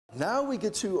Now we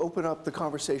get to open up the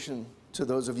conversation to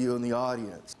those of you in the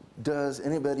audience. Would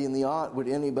anybody in the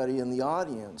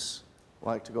audience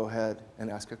like to go ahead and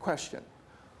ask a question?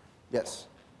 Yes.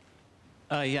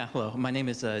 Yeah, hello. My name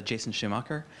is Jason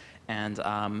Schumacher, and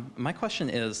my question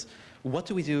is, what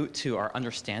do we do to our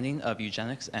understanding of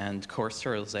eugenics and coerced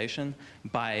sterilization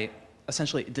by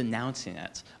essentially denouncing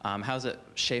it? How does it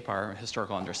shape our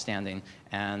historical understanding,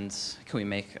 and can we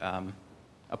make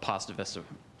a positivist,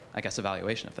 I guess,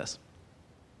 evaluation of this?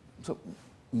 So,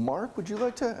 Mark, would you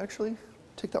like to actually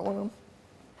take that one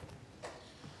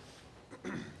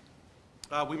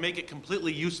on? We make it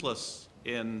completely useless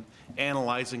in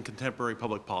analyzing contemporary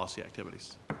public policy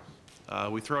activities.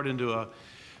 We throw it into a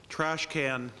trash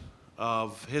can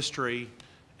of history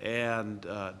and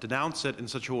denounce it in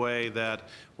such a way that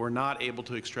we're not able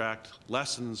to extract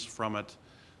lessons from it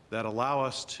that allow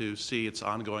us to see its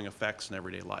ongoing effects in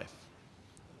everyday life.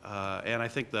 And I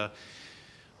think the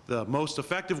most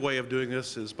effective way of doing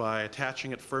this is by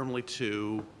attaching it firmly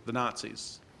to the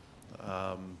Nazis.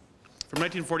 From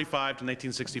 1945 to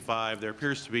 1965, there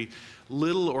appears to be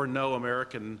little or no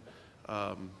American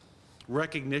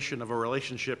recognition of a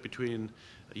relationship between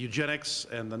eugenics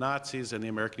and the Nazis and the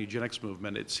American eugenics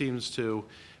movement. It seems to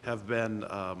have been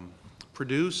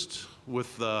produced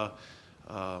with the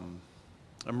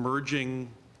emerging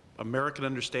American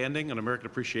understanding and American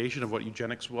appreciation of what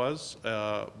eugenics was,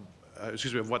 of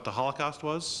what the Holocaust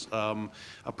was,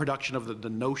 a production of the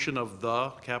notion of the,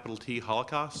 capital T,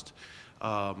 Holocaust.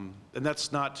 And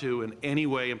that's not to in any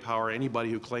way empower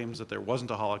anybody who claims that there wasn't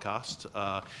a Holocaust,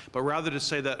 but rather to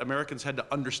say that Americans had to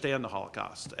understand the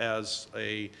Holocaust as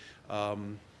a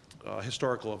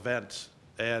historical event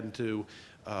and to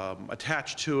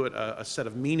attach to it a set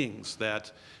of meanings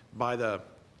that by the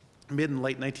mid and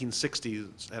late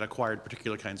 1960s had acquired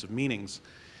particular kinds of meanings.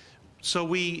 So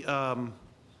we,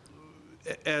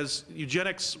 as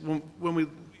eugenics, when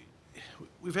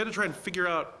we've had to try and figure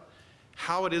out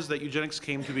how it is that eugenics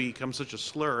came to become such a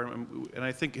slur, and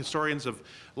I think historians have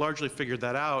largely figured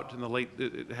that out in the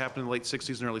it happened in the late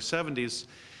 60s and early 70s,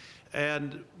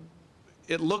 and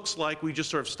it looks like we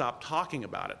just sort of stopped talking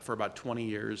about it for about 20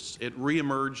 years. It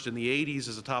reemerged in the 80s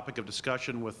as a topic of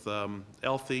discussion with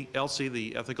ELSI,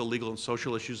 the ethical, legal, and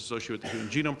social issues associated with the Human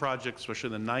Genome Project,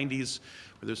 especially in the 90s,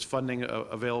 where there's funding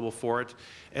available for it.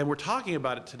 And we're talking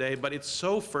about it today, but it's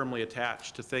so firmly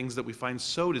attached to things that we find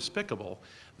so despicable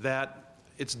that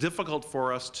it's difficult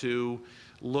for us to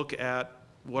look at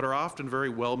what are often very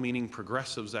well-meaning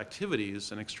progressives'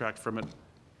 activities and extract from it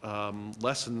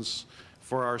lessons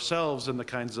for ourselves and the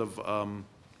kinds of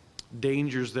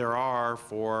dangers there are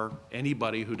for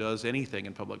anybody who does anything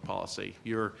in public policy.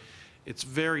 It's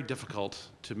very difficult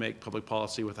to make public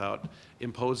policy without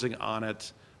imposing on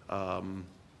it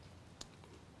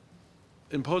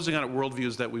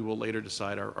worldviews that we will later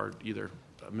decide are either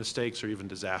mistakes or even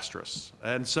disastrous.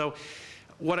 And so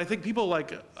what I think people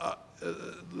like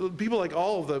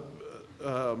all of the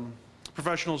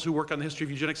professionals who work on the history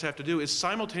of eugenics have to do is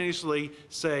simultaneously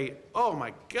say, oh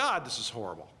my God, this is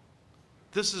horrible.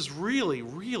 This is really,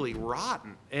 really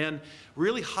rotten, and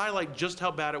really highlight just how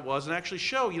bad it was and actually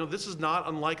show, this is not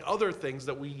unlike other things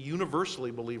that we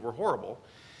universally believe were horrible.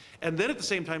 And then at the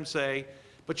same time say,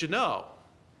 but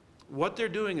what they're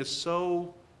doing is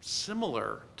so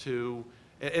similar to,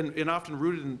 and often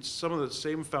rooted in some of the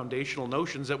same foundational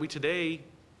notions that we today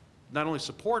not only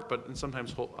support, but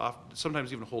sometimes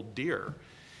even hold dear.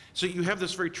 So you have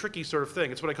this very tricky sort of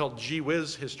thing. It's what I call gee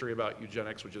whiz history about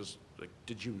eugenics, which is like,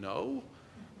 did you know?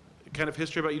 Kind of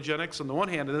history about eugenics on the one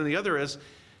hand, and then the other is,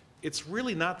 it's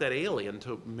really not that alien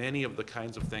to many of the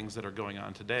kinds of things that are going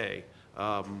on today.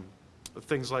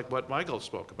 Things like what Michael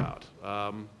spoke about.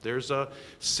 There's a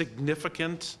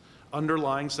significant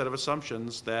underlying set of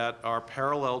assumptions that are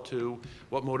parallel to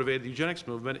what motivated the eugenics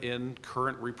movement in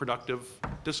current reproductive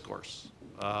discourse.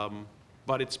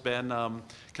 But it's been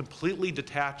completely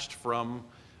detached from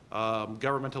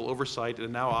governmental oversight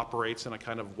and now operates in a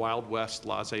kind of Wild West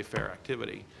laissez-faire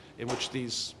activity in which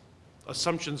these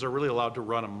assumptions are really allowed to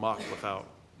run amok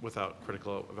without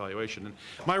critical evaluation. And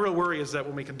my real worry is that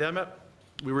when we condemn it,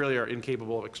 we really are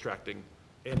incapable of extracting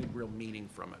any real meaning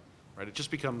from it. Right? It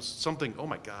just becomes something, oh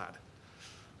my God.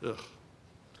 Ugh.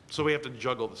 So we have to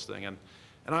juggle this thing, and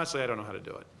honestly, I don't know how to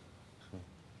do it.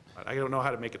 I don't know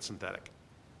how to make it synthetic.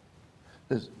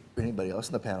 Does anybody else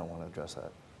in the panel want to address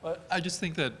that? Well, I just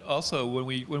think that also when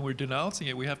we're denouncing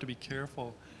it, we have to be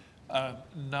careful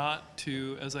not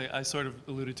to, as I sort of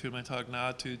alluded to in my talk,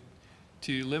 not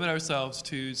to limit ourselves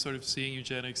to sort of seeing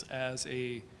eugenics as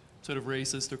a sort of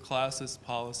racist or classist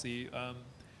policy,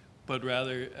 but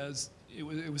rather as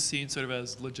it was seen sort of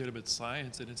as legitimate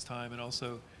science in its time, and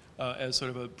also as sort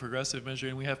of a progressive measure,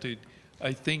 and we have to,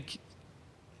 I think,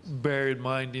 bear in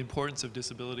mind the importance of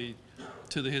disability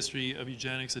to the history of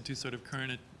eugenics and to sort of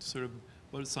current, sort of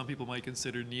what some people might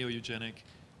consider neo-eugenic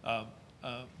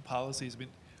policies. I mean,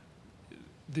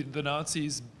 the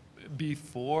Nazis,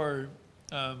 before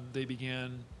they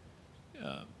began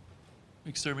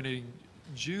exterminating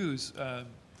Jews,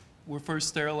 were first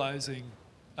sterilizing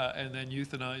and then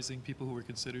euthanizing people who were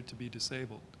considered to be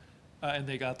disabled. And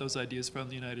they got those ideas from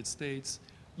the United States.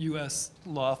 U.S.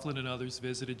 Laughlin and others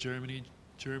visited Germany.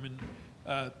 German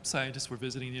scientists were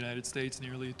visiting the United States in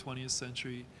the early 20th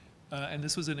century. And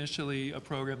this was initially a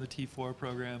program, the T4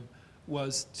 program,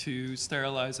 was to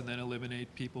sterilize and then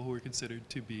eliminate people who were considered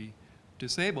to be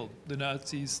disabled. The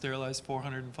Nazis sterilized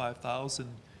 405,000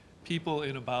 people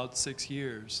in about 6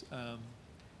 years,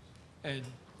 and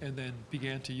then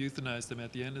began to euthanize them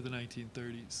at the end of the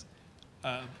 1930s.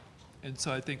 And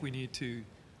so I think we need to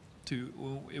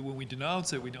when we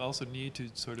denounce it, we also need to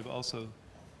sort of also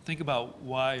think about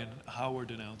why and how we're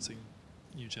denouncing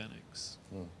eugenics.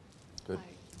 Good.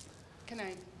 Can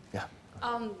I? Yeah.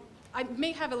 I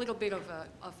may have a little bit of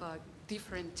a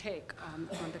different take on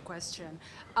the question.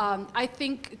 I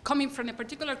think coming from a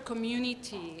particular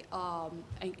community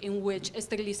in which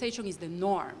sterilization is the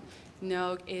norm,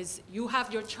 is you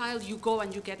have your child, you go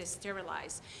and you get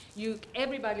sterilized.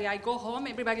 Everybody, I go home,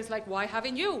 everybody's like, why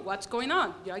haven't you? What's going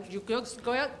on? You just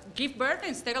go out, give birth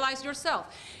and sterilize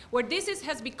yourself. Where this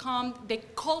has become the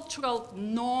cultural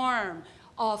norm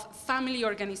of family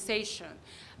organization,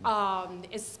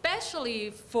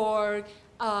 especially for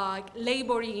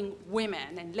laboring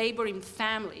women and laboring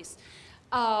families.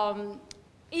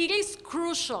 It is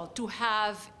crucial to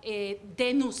have a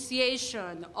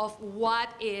denunciation of what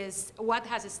has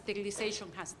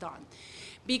sterilization has done,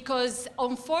 because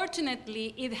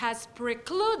unfortunately it has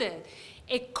precluded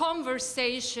a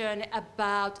conversation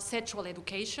about sexual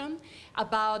education,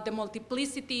 about the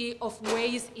multiplicity of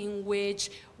ways in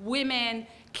which women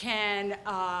can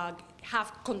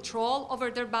have control over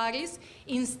their bodies.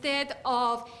 Instead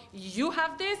of, you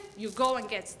have this, you go and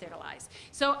get sterilized.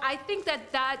 So I think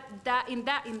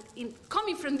in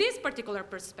coming from this particular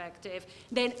perspective,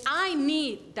 then I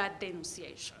need that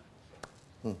denunciation.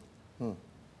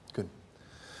 Good.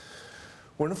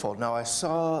 Wonderful. Now I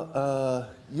saw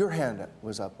your hand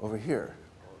was up over here.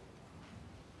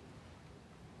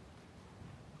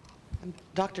 I'm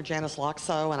Dr. Janice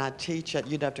Loxo, and I teach at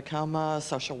UW-Tacoma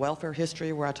social welfare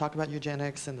history, where I talk about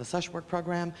eugenics in the social work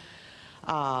program.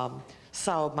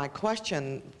 So my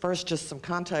question, first just some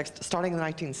context. Starting in the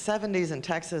 1970s in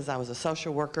Texas, I was a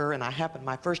social worker, and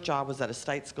my first job was at a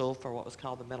state school for what was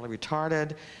called the mentally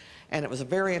retarded. And it was a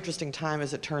very interesting time,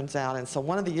 as it turns out. And so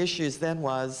one of the issues then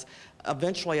was,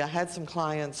 eventually I had some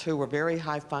clients who were very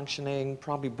high functioning,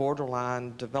 probably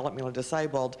borderline developmentally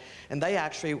disabled, and they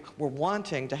actually were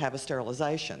wanting to have a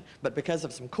sterilization. But because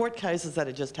of some court cases that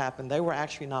had just happened, they were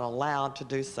actually not allowed to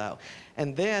do so.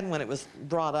 And then when it was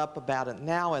brought up about it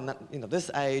now in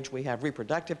this age, we have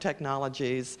reproductive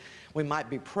technologies, we might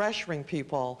be pressuring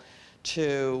people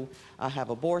to have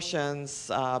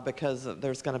abortions because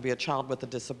there's going to be a child with a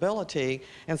disability.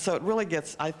 And so it really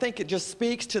gets, I think it just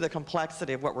speaks to the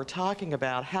complexity of what we're talking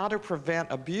about, how to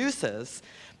prevent abuses,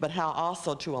 but how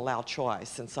also to allow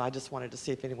choice. And so I just wanted to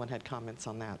see if anyone had comments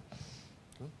on that.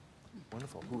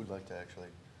 Wonderful. Who would like to actually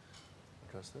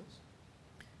address this?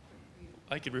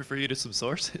 I could refer you to some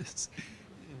sources.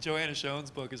 Joanna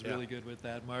Schoen's book is really good with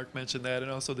that. Mark mentioned that,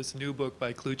 and also this new book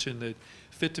by Kluchin, that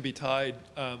Fit to be Tied,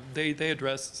 they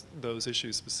address those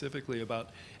issues specifically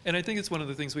about, and I think it's one of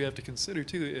the things we have to consider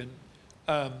too.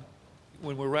 And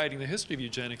when we're writing the history of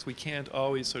eugenics, we can't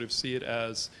always sort of see it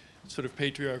as sort of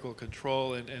patriarchal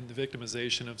control and the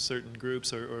victimization of certain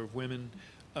groups or women.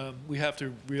 We have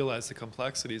to realize the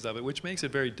complexities of it, which makes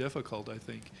it very difficult, I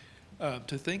think,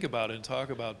 to think about and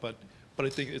talk about. But I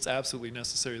think it's absolutely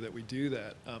necessary that we do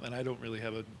that. And I don't really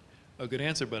have a good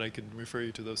answer, but I can refer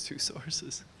you to those two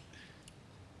sources.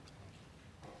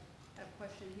 A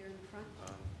question here in the front.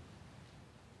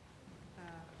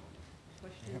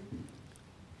 Question.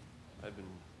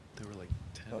 There were like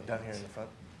 10. Oh, down here in the front.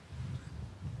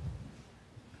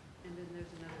 And then there's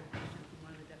another question from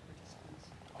one of the deaf participants.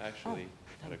 Actually,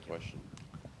 I had a question.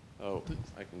 Oh,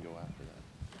 I can go after that.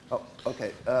 Oh,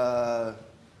 okay.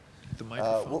 The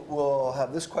microphone. We'll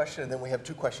have this question, and then we have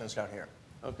two questions down here.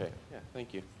 Okay, yeah,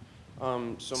 thank you.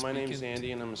 So my name is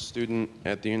Andy, and I'm a student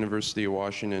at the University of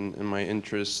Washington, and my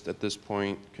interest at this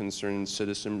point concerns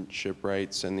citizenship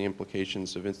rights and the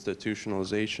implications of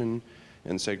institutionalization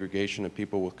and segregation of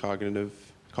people with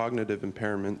cognitive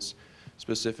impairments.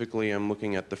 Specifically, I'm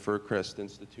looking at the Furcrest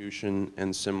Institution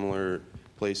and similar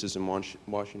places in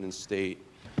Washington State.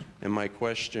 And my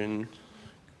question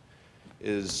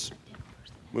is,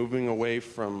 moving away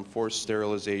from forced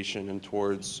sterilization and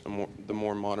towards the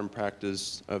more modern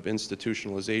practice of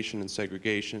institutionalization and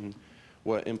segregation,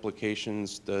 what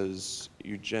implications does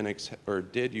eugenics, or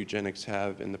did eugenics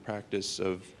have in the practice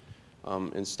of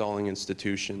installing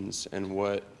institutions, and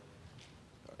what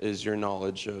is your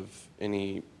knowledge of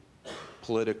any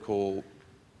political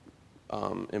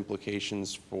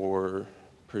implications for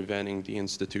preventing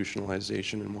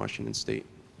deinstitutionalization in Washington State?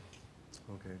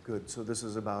 Okay, good. So this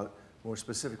is about, more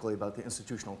specifically about the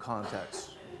institutional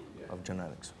context of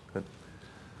genetics. Good.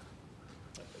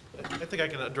 I think I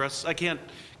can address, I can't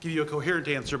give you a coherent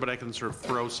answer, but I can sort of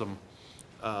throw some,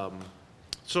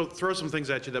 throw some things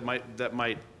at you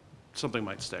that something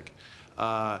might stick.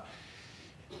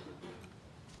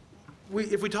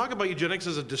 If we talk about eugenics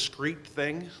as a discrete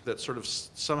thing that sort of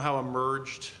somehow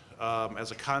emerged as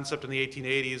a concept in the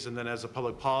 1880s and then as a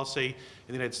public policy in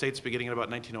the United States beginning in about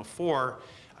 1904,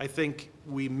 I think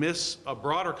we miss a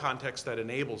broader context that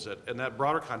enables it, and that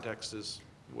broader context is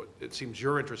what it seems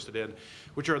you're interested in,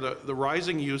 which are the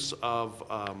rising use of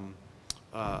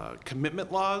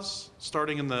commitment laws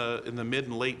starting in the mid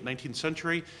and late 19th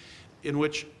century, in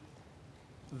which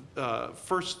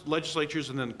first legislatures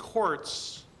and then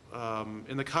courts,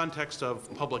 in the context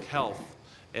of public health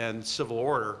and civil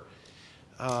order,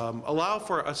 allow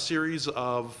for a series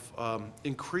of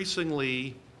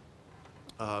increasingly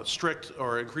strict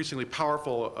or increasingly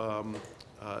powerful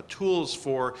tools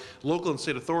for local and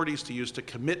state authorities to use to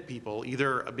commit people,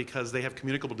 either because they have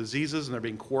communicable diseases and they're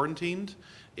being quarantined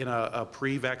in a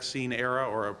pre-vaccine era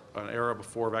or an era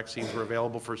before vaccines were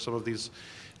available for some of these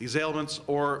ailments,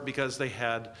 or because they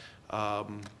had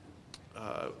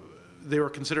they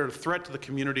were considered a threat to the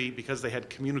community because they had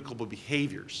communicable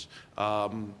behaviors.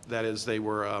 That is, they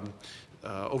were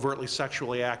overtly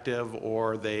sexually active,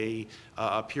 or they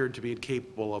appeared to be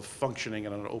incapable of functioning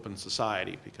in an open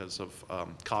society because of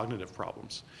cognitive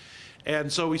problems.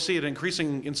 And so we see an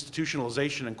increasing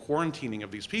institutionalization and quarantining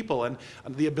of these people, and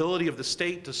the ability of the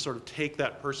state to sort of take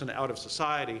that person out of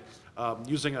society,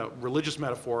 using a religious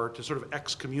metaphor, to sort of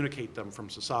excommunicate them from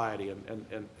society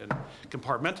and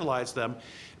compartmentalize them,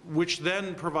 which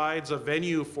then provides a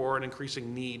venue for an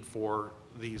increasing need for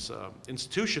these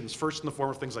institutions, first in the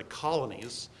form of things like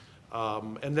colonies,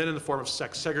 and then in the form of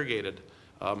sex-segregated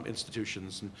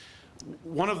institutions. And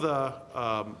one of the,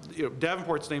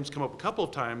 Davenport's names come up a couple of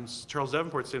times, Charles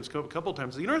Davenport's names come up a couple of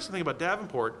times. The interesting thing about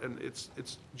Davenport, and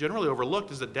it's generally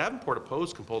overlooked, is that Davenport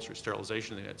opposed compulsory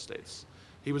sterilization in the United States.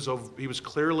 He was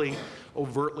clearly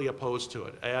overtly opposed to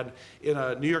it. And in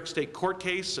a New York State court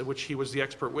case in which he was the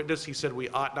expert witness, he said we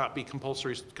ought not be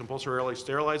compulsorily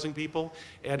sterilizing people.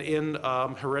 And in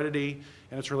Heredity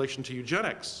and its relation to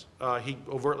eugenics, he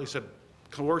overtly said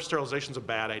coerced sterilization is a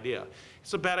bad idea.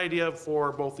 It's a bad idea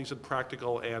for both, he said,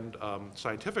 practical and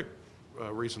scientific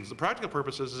reasons. The practical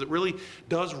purpose is it really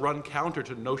does run counter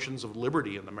to notions of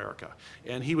liberty in America.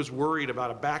 And he was worried about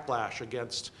a backlash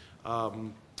against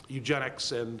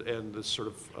eugenics and this sort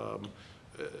of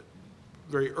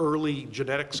very early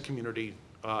genetics community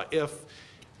if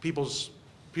people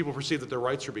perceive that their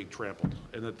rights are being trampled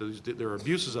and that there are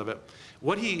abuses of it.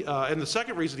 What he, and the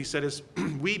second reason he said is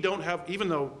we don't have, even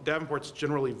though Davenport's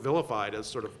generally vilified as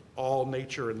sort of all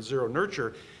nature and zero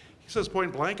nurture, he says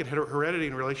point blank in Heredity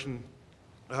in relation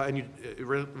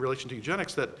to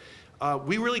eugenics that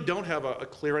we really don't have a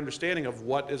clear understanding of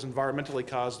what is environmentally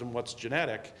caused and what's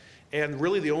genetic. And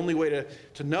really the only way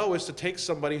to know is to take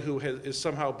somebody who is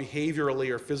somehow behaviorally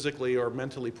or physically or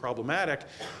mentally problematic,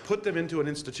 put them into an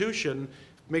institution,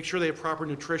 make sure they have proper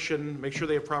nutrition, make sure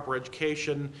they have proper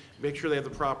education, make sure they have the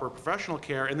proper professional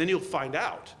care, and then you'll find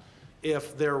out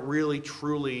if they're really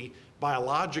truly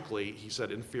biologically, he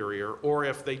said, inferior, or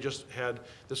if they just had,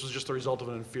 this was just the result of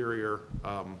an inferior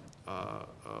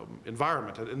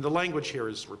environment. And the language here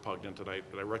is repugnant, and I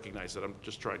recognize that. I'm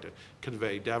just trying to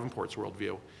convey Davenport's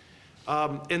worldview.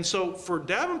 And so for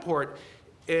Davenport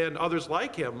and others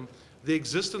like him, the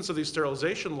existence of these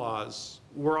sterilization laws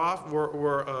were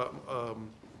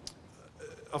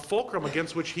a fulcrum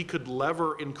against which he could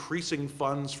lever increasing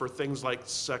funds for things like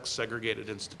sex-segregated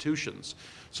institutions.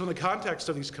 So in the context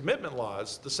of these commitment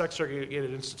laws, the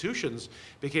sex-segregated institutions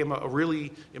became a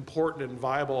really important and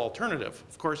viable alternative.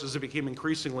 Of course, as it became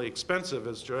increasingly expensive,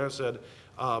 as Joanna said,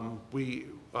 we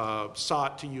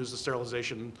sought to use the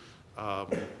sterilization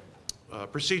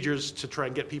procedures to try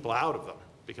and get people out of them,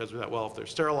 because we thought, well, if they're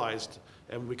sterilized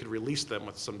and we could release them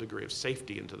with some degree of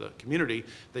safety into the community,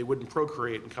 they wouldn't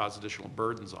procreate and cause additional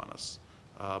burdens on us.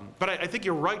 But I think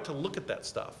you're right to look at that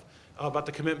stuff. about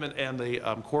the commitment and the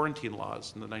quarantine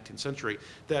laws in the 19th century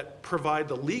that provide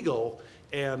the legal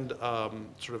and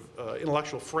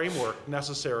intellectual framework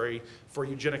necessary for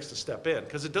eugenics to step in.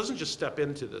 Because it doesn't just step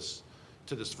into this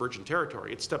virgin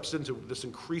territory, it steps into this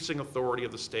increasing authority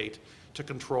of the state to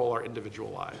control our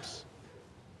individual lives.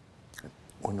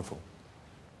 Wonderful.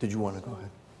 Did you want to go ahead?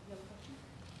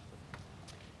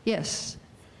 Yes.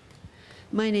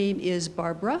 My name is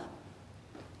Barbara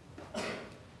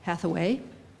Hathaway,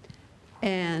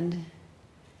 and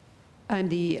I'm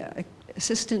the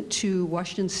assistant to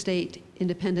Washington State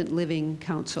Independent Living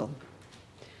Council.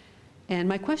 And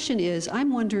my question is,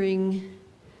 I'm wondering,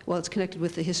 well, it's connected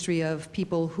with the history of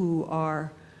people who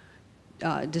are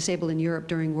disabled in Europe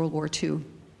during World War II,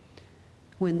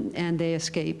 and they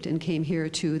escaped and came here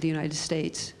to the United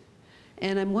States.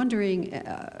 And I'm wondering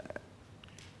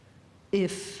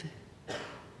if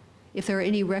there are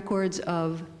any records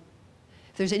of,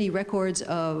 if there's any records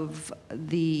of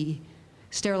the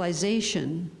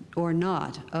sterilization or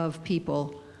not of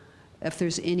people, if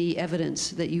there's any evidence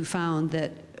that you found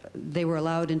that they were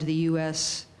allowed into the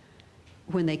U.S.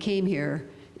 when they came here,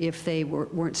 if they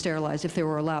weren't sterilized, if they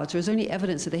were allowed. So is there any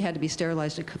evidence that they had to be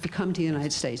sterilized to come to the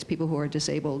United States, people who are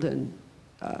disabled and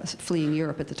fleeing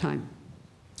Europe at the time?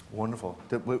 Wonderful.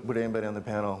 Would anybody on the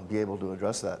panel be able to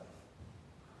address that?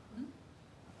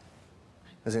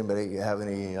 Does anybody have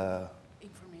any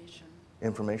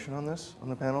information on this, on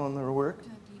the panel, on their work?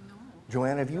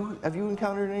 Joanne, have you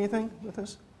encountered anything with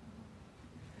this?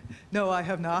 No, I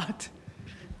have not.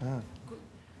 Good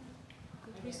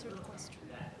research question.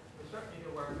 Certainly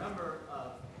there were a number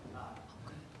of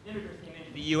immigrants came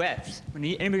into the U.S. When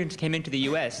the immigrants came into the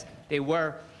U.S., they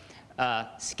were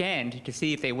scanned to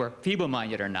see if they were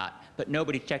feeble-minded or not, but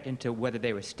nobody checked into whether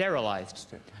they were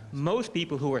sterilized. Most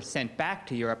people who were sent back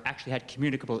to Europe actually had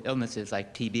communicable illnesses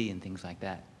like TB and things like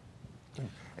that.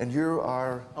 And you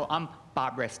are? Oh, I'm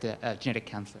Bob Rest, a genetic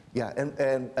counselor. Yeah,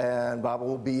 and Bob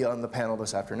will be on the panel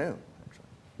this afternoon. Actually.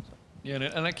 So. Yeah,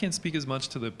 and I can't speak as much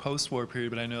to the post-war period,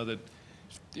 but I know that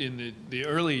in the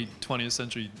early 20th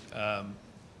century,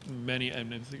 many,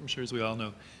 I'm sure as we all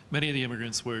know, many of the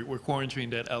immigrants were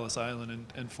quarantined at Ellis Island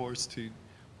and forced to,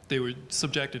 they were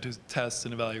subjected to tests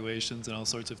and evaluations and all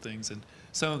sorts of things. And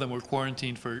some of them were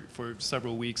quarantined for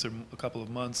several weeks or a couple of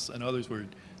months, and others were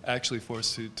actually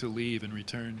forced to leave and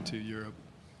return to Europe.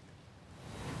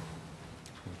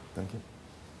 Thank you.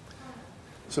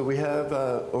 So we have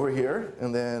over here,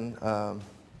 and then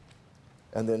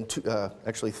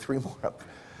actually three more up.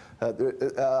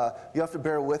 You have to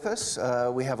bear with us.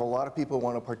 We have a lot of people who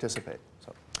want to participate.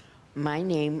 So. My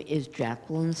name is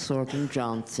Jacqueline Sorgan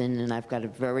Johnson, and I've got a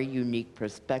very unique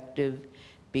perspective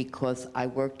because I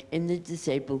worked in the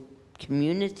disabled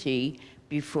community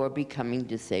before becoming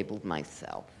disabled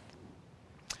myself.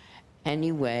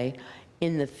 Anyway,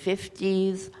 in the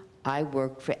 50s, I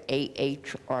worked for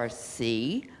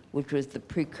AHRC, which was the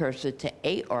precursor to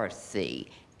ARC.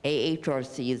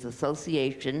 AHRC is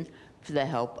Association for the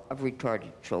Help of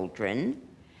Retarded Children,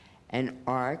 and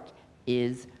ARC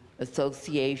is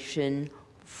Association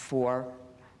for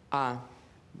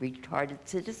Retarded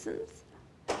Citizens.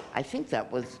 I think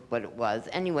that was what it was.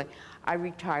 Anyway, I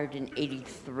retired in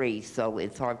 '83, so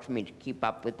it's hard for me to keep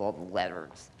up with all the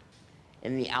letters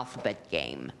in the alphabet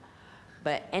game.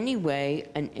 But anyway,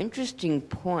 an interesting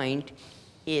point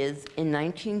is in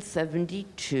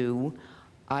 1972,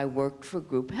 I worked for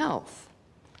Group Health.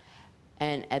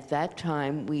 And at that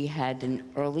time, we had an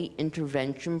early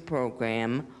intervention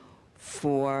program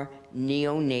for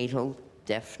neonatal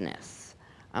deafness.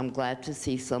 I'm glad to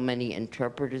see so many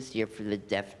interpreters here for the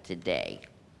deaf today.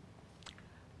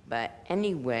 But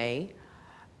anyway,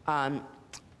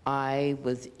 I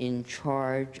was in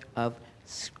charge of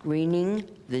screening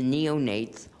the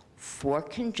neonates for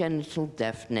congenital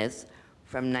deafness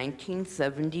from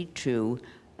 1972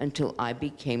 until I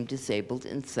became disabled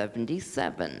in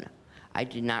 '77. I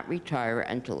did not retire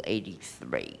until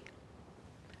 '83.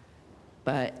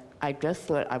 But I just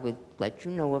thought I would let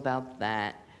you know about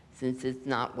that since it's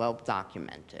not well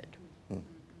documented.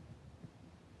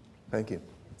 Thank you.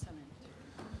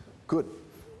 Good.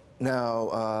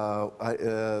 Now,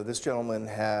 this gentleman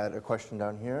had a question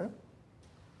down here.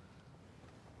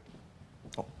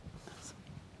 Oh.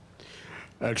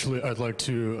 Actually, I'd like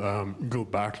to go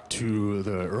back to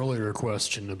the earlier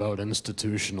question about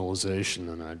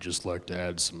institutionalization, and I'd just like to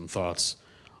add some thoughts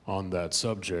on that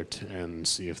subject and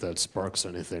see if that sparks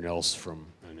anything else from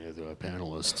any of the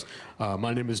panelists.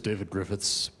 My name is David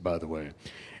Griffiths, by the way,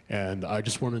 and I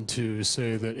just wanted to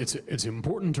say that it's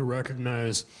important to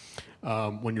recognize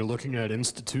when you're looking at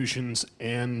institutions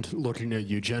and looking at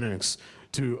eugenics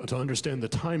to understand the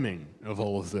timing of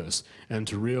all of this and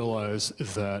to realize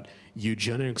that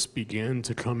eugenics began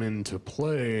to come into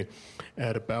play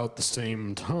at about the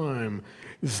same time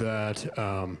that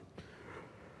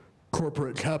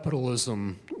corporate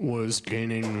capitalism was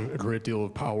gaining a great deal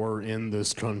of power in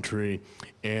this country,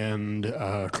 and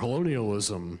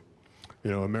colonialism,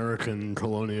 American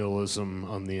colonialism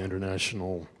on the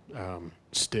international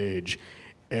stage.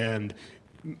 And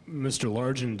Mr.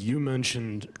 Largent, you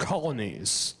mentioned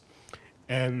colonies,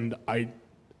 and I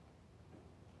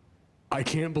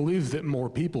can't believe that more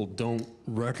people don't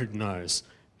recognize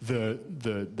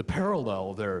the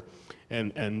parallel there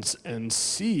and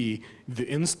see the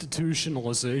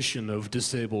institutionalization of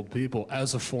disabled people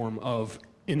as a form of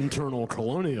internal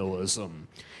colonialism.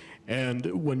 And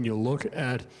when you look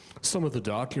at some of the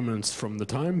documents from the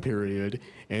time period,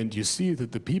 and you see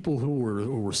that the people who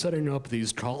were setting up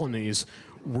these colonies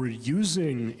were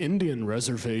using Indian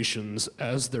reservations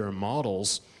as their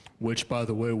models, which, by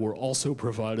the way, were also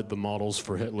provided the models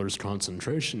for Hitler's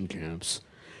concentration camps.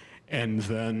 And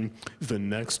then the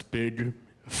next big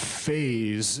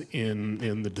phase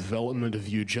in the development of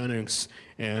eugenics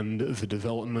and the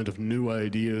development of new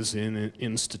ideas in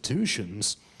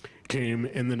institutions came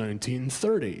in the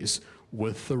 1930s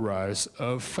with the rise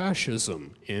of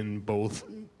fascism in both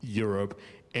Europe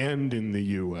and in the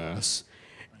US.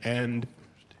 And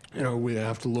we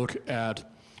have to look at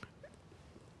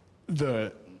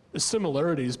the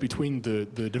similarities between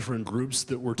the different groups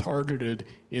that were targeted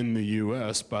in the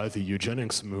US by the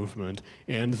eugenics movement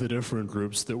and the different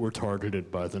groups that were targeted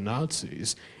by the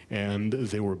Nazis. And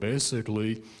they were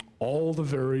basically all the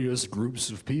various groups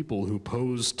of people who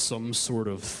posed some sort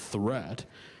of threat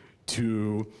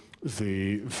to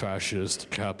the fascist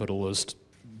capitalist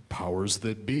powers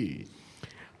that be.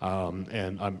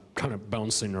 And I'm kind of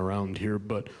bouncing around here,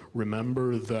 but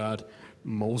remember that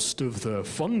most of the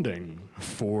funding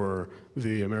for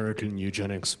the American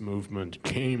eugenics movement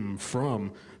came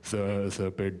from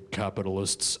the big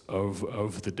capitalists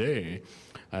of the day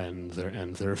and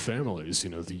their families.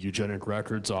 The Eugenic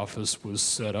Records Office was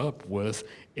set up with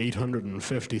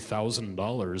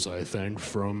 $850,000, I think,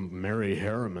 from Mary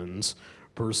Harriman's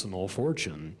personal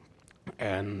fortune.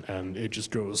 And it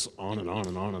just goes on and on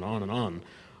and on and on and on.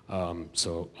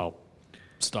 So I'll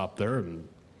stop there. And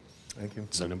thank you.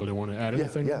 Does anybody want to add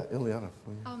anything? Yeah, Ileana.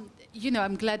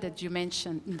 I'm glad that you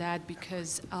mentioned that,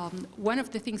 because one of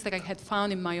the things that I had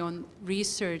found in my own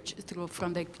research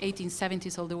from the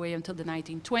 1870s all the way until the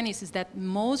 1920s is that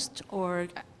most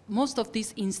of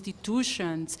these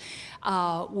institutions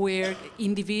where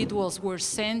individuals were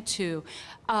sent to,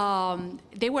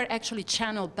 they were actually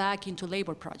channeled back into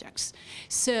labor projects.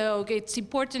 So it's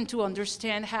important to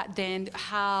understand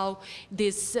how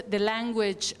the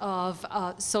language of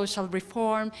social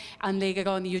reform and later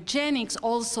on eugenics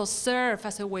also serve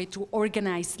as a way to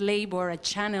organize labor, a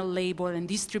channel labor and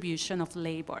distribution of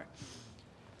labor.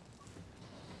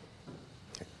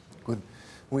 Okay, good.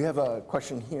 We have a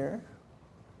question here.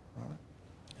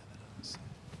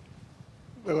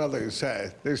 Well,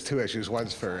 there's two issues.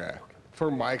 One's for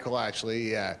Michael,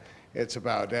 actually. It's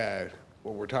about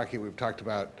what we've talked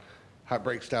about how it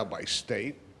breaks down by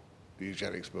state, the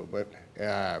eugenics movement,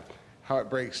 how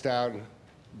it breaks down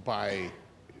by,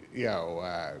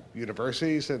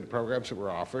 universities and the programs that were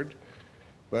offered.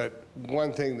 But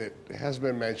one thing that hasn't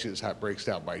been mentioned is how it breaks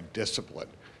down by discipline.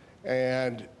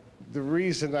 And the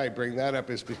reason I bring that up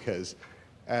is because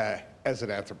as an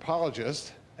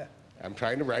anthropologist, I'm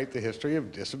trying to write the history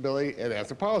of disability and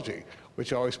anthropology,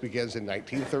 which always begins in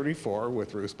 1934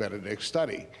 with Ruth Benedict's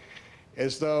study.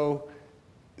 As though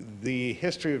the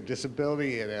history of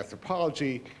disability and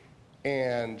anthropology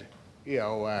and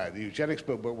the eugenics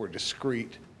movement were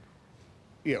discrete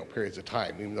periods of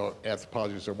time, even though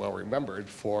anthropologists are well remembered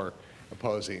for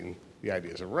opposing the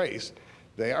ideas of race,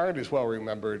 they aren't as well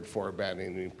remembered for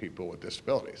abandoning people with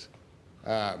disabilities.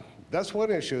 That's one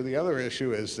issue. The other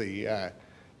issue is the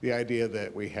idea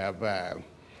that we have,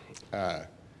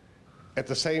 at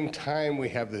the same time we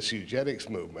have this eugenics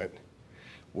movement,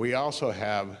 we also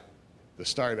have the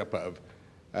startup of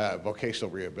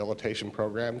vocational rehabilitation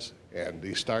programs, and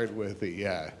these started with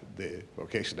the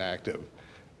Vocation Act of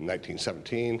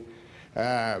 1917.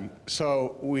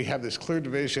 So we have this clear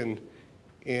division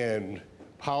in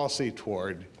policy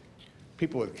toward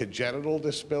people with congenital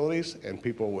disabilities and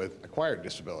people with acquired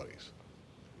disabilities.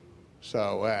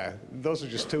 So those are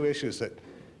just two issues that,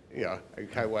 I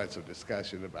kind of wanted some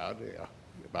discussion about.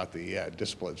 About the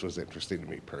disciplines was interesting to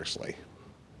me personally.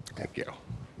 Thank you.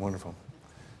 Wonderful.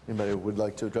 Anybody would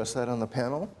like to address that on the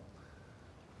panel?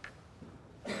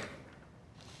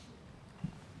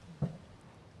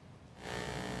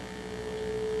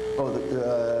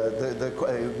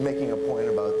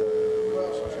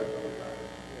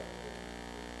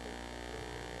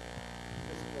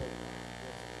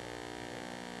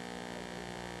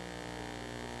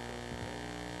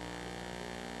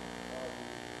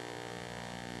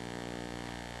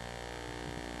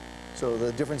 So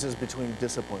the differences between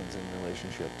disciplines in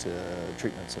relationship to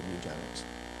treatments of eugenics.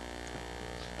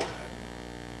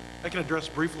 I can address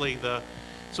briefly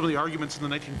some of the arguments in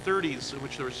the 1930s in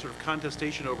which there was sort of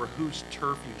contestation over whose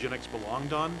turf eugenics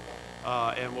belonged on.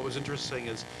 And what was interesting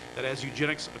is that as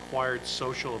eugenics acquired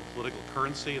social and political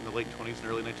currency in the late 20s and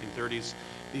early 1930s,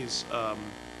 these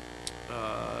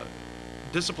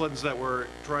disciplines that were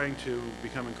trying to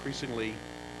become increasingly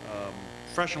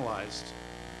professionalized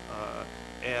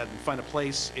and find a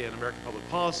place in American public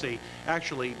policy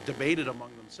actually debated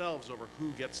among themselves over who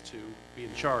gets to be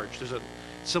in charge. There's a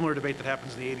similar debate that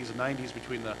happens in the 80s and 90s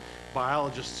between the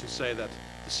biologists who say that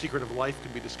the secret of life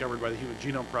can be discovered by the Human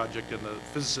Genome Project and the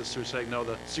physicists who are saying, no,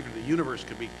 the secret of the universe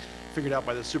can be figured out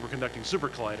by the superconducting super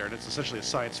collider. And it's essentially a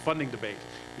science funding debate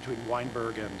between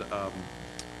Weinberg and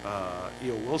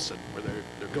E.O. Wilson, where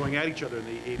they're going at each other in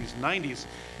the 80s and 90s.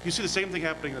 You see the same thing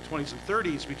happening in the 20s and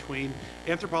 30s between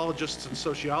anthropologists and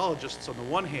sociologists on the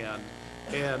one hand,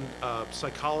 and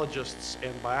psychologists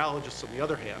and biologists on the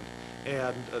other hand.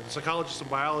 And the psychologists and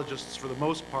biologists, for the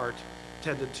most part,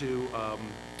 tended to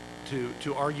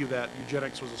argue that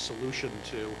eugenics was a solution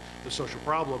to the social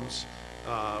problems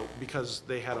because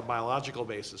they had a biological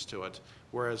basis to it.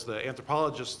 Whereas the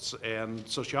anthropologists and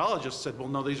sociologists said, well,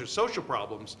 no, these are social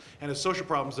problems, and as social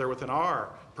problems, they're within our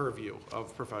purview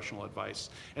of professional advice.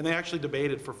 And they actually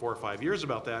debated for 4 or 5 years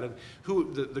about that, and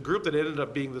the group that ended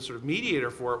up being the sort of mediator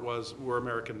for it were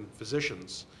American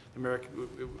physicians.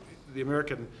 The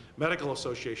American Medical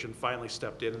Association finally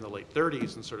stepped in the late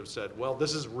 30s and sort of said, well,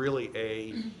 this is really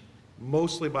a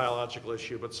mostly biological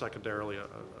issue, but secondarily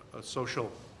a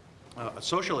social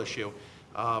issue.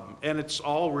 And it's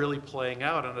all really playing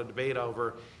out in a debate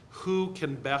over who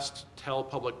can best tell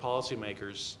public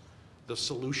policymakers the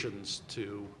solutions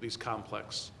to these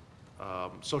complex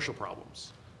social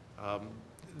problems.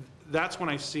 That's when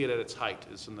I see it at its height,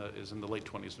 is in the late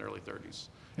 20s and early 30s.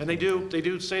 And they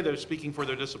do say they're speaking for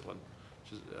their discipline,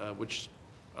 which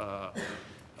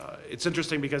it's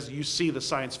interesting because you see the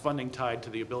science funding tied to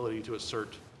the ability to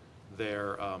assert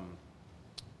their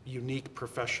unique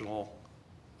professional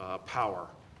power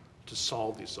to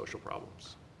solve these social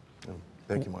problems.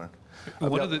 Thank you, Mark.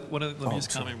 Let me just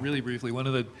comment really briefly. One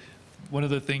of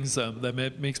the things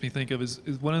that makes me think of is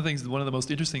one of the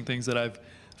most interesting things that I've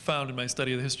found in my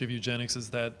study of the history of eugenics is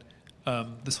that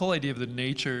this whole idea of the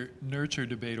nature-nurture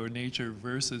debate, or nature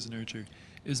versus nurture,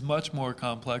 is much more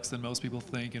complex than most people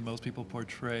think and most people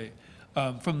portray.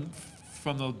 From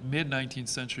the mid-19th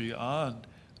century on,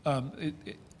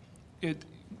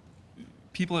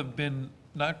 people have been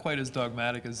not quite as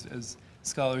dogmatic as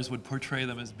scholars would portray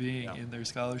them as being in their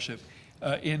scholarship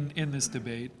in this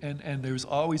debate. And there's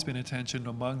always been a tension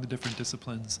among the different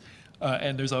disciplines.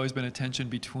 And there's always been a tension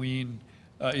between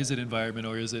is it environment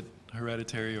or is it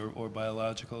hereditary or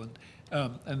biological?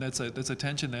 And that's a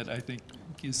tension that I think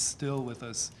is still with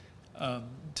us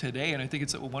today. And I think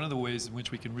it's one of the ways in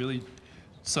which we can really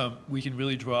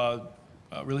draw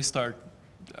really stark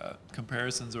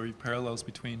comparisons or parallels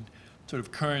between sort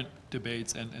of current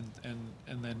debates and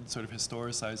then sort of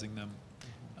historicizing them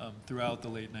throughout the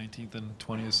late 19th and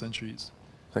 20th centuries.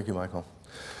 Thank you, Michael.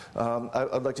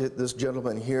 I'd like to hit this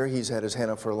gentleman here. He's had his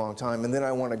hand up for a long time, and then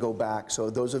I want to go back. So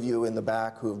those of you in the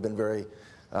back who have been very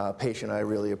patient, I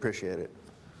really appreciate it.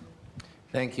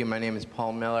 Thank you. My name is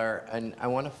Paul Miller, and I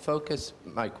want to focus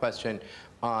my question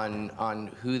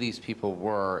on who these people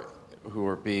were who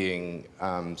were being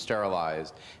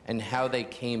sterilized and how they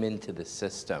came into the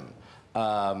system,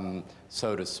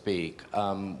 so to speak.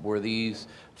 Were these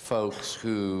folks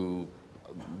who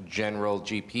general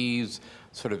GPs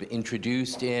sort of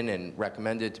introduced in and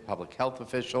recommended to public health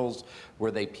officials?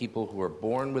 Were they people who were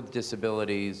born with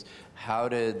disabilities? How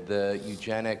did the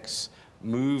eugenics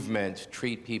movement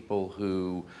treat people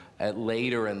who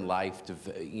later in life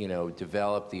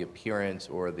develop the appearance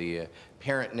or the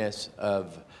apparentness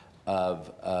of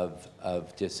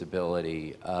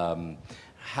disability?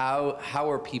 How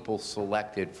are people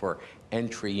selected for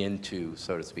entry into,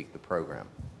 so to speak, the program?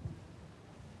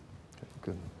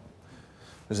 Good.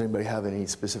 Does anybody have any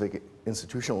specific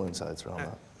institutional insights around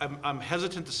that? I'm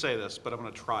hesitant to say this, but I'm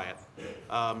going to try it.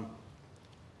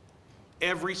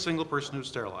 Every single person who's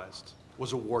sterilized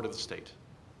was a ward of the state.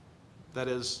 That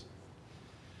is,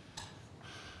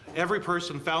 every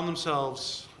person found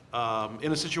themselves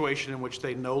in a situation in which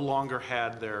they no longer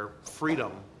had their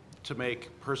freedom to make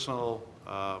personal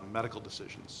medical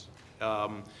decisions.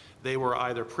 They were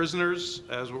either prisoners,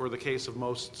 as were the case of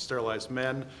most sterilized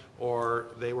men, or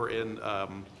they were in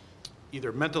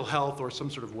either mental health or some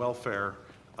sort of welfare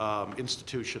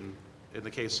institution in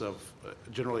the case of,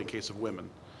 generally in case of women.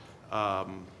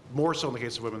 more so in the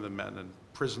case of women than men, and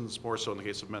prisons more so in the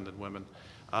case of men than women.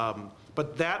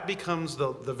 But that becomes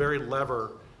the very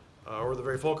lever or the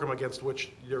very fulcrum against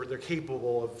which they're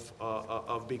capable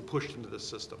of being pushed into this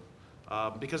system.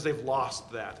 Because they've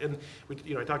lost that. And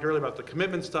I talked earlier about the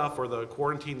commitment stuff or the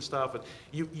quarantine stuff. And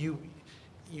you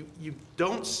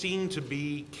don't seem to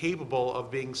be capable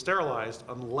of being sterilized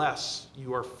unless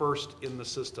you are first in the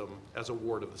system as a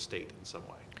ward of the state in some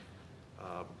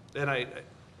way. And I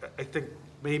think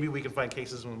maybe we can find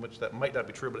cases in which that might not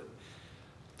be true, but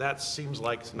that seems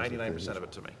like 99% of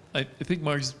it to me. I think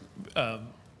Mark's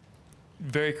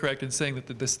very correct in saying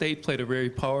that the state played a very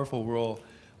powerful role.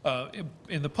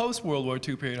 In the post-World War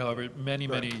II period, however, many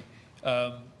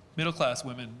middle-class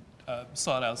women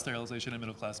sought out sterilization, and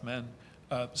middle-class men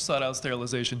sought out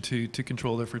sterilization to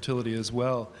control their fertility as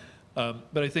well.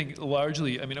 But I think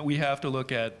largely, I mean, we have to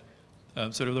look at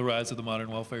sort of the rise of the modern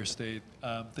welfare state.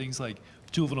 Things like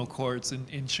juvenile courts.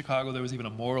 In Chicago, there was even a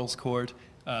morals court,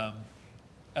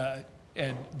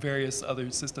 and various other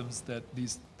systems that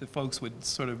the folks would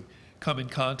sort of come in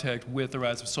contact with the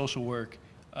rise of social work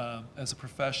as a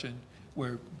profession,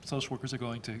 where social workers are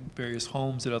going to various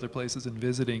homes at other places and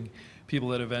visiting people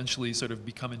that eventually sort of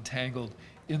become entangled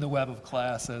in the web of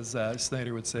class, as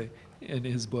Snyder would say in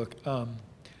his book.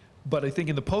 But I think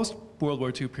in the post-World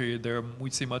War II period, we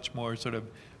see much more sort of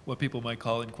what people might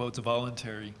call, in quotes,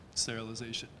 voluntary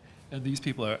sterilization. And these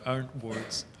people aren't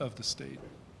wards of the state.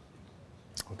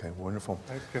 Okay, wonderful.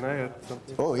 Can I add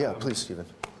something? Oh, yeah, please, Stephen.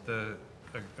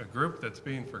 A group that's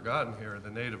being forgotten here are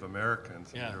the Native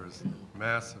Americans. Yeah. And there was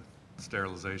massive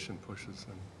sterilization pushes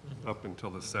up until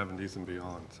the 70s and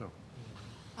beyond. So.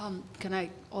 Can I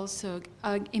also,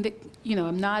 I'm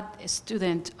not a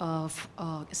student of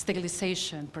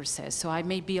sterilization per se, so I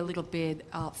may be a little bit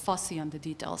fussy on the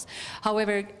details.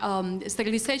 However,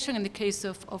 sterilization in the case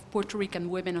of Puerto Rican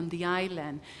women on the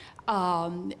island,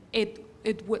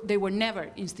 they were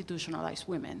never institutionalized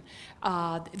women.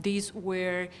 These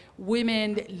were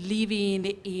women living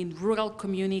in rural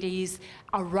communities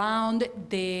around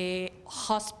the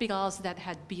hospitals that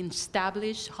had been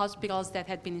established,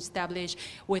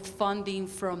 with funding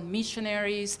from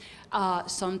missionaries,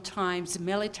 sometimes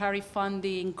military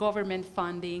funding, government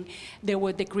funding. There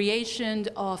were the creation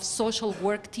of social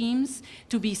work teams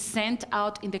to be sent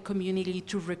out in the community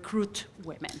to recruit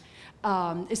women.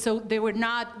 So they were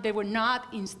not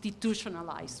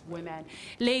institutionalized women.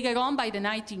 Later on, by the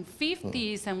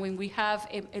 1950s, and when we have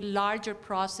a larger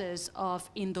process of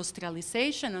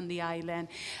industrialization on the island,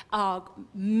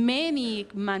 many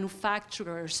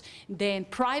manufacturers, then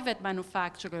private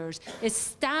manufacturers,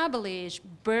 established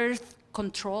birth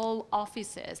control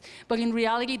offices. But in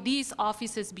reality, these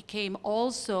offices became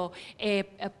also a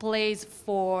place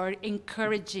for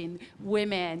encouraging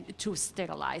women to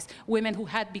sterilize, women who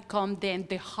had become then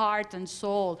the heart and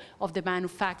soul of the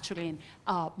manufacturing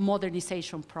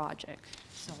modernization project.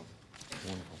 So.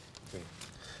 Wonderful. Great.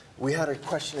 We had a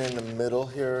question in the middle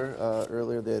here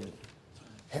earlier. The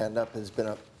hand up has been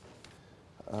up.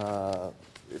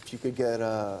 If you could get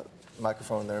a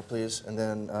microphone there, please. And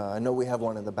then I know we have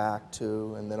one in the back,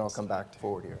 too, and then I'll come back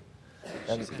forward here.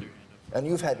 And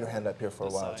you've had your hand up here for a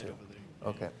while, too.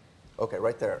 Okay. Okay,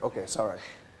 right there. Okay, sorry.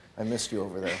 I missed you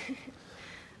over there. Okay.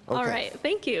 All right.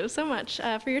 Thank you so much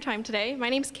for your time today. My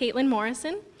name's Caitlin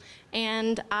Morrison,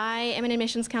 and I am an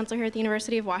admissions counselor here at the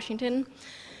University of Washington.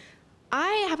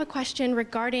 I have a question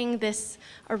regarding this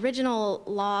original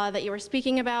law that you were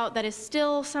speaking about that is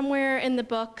still somewhere in the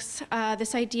books,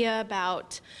 this idea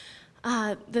about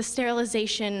the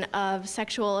sterilization of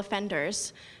sexual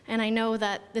offenders. And I know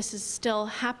that this is still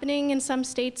happening in some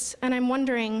states, and I'm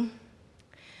wondering,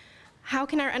 how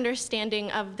can our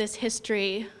understanding of this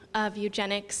history of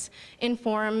eugenics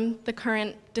inform the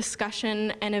current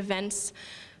discussion and events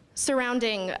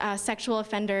surrounding sexual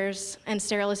offenders and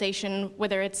sterilization,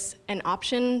 whether it's an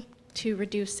option to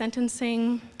reduce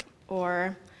sentencing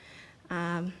or,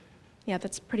 yeah,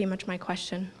 that's pretty much my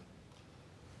question.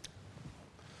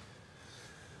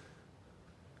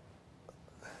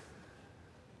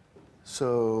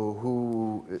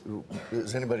 So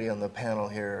is anybody on the panel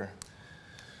here?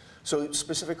 So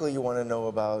specifically you want to know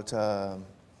about...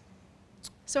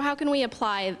 So how can we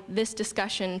apply this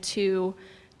discussion to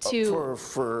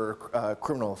for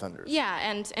criminal offenders? Yeah,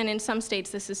 and in some states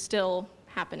this is still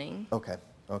happening. Okay,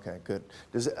 okay, good.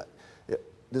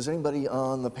 Does anybody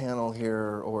on the panel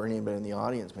here or anybody in the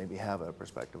audience maybe have a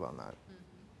perspective on that?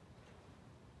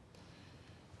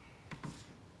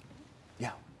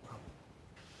 Yeah.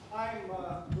 I'm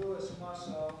Louis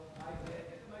Musso.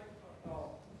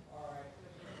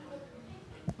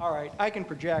 All right, I can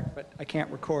project, but I can't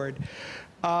record.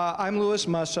 I'm Louis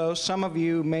Musso. Some of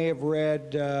you may have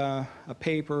read a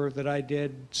paper that I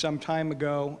did some time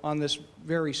ago on this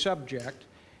very subject.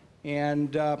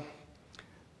 And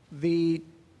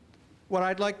what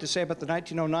I'd like to say about the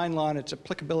 1909 law and its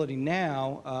applicability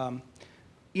now,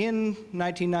 in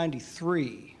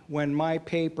 1993, when my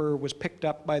paper was picked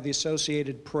up by the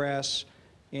Associated Press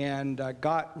and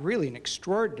got really an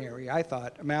extraordinary, I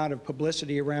thought, amount of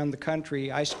publicity around the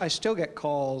country, I still get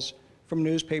calls from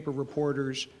newspaper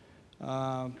reporters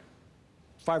 5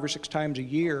 or 6 times a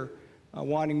year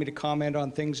wanting me to comment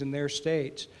on things in their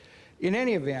states. In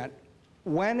any event,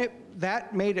 when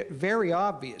that made it very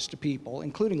obvious to people,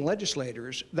 including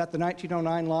legislators, that the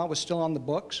 1909 law was still on the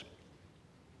books,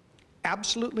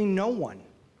 absolutely no one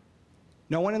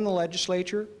in the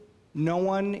legislature, no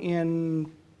one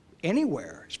in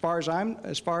anywhere, as far as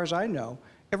I know,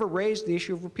 ever raised the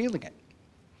issue of repealing it.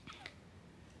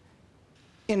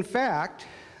 In fact,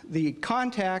 the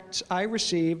contacts I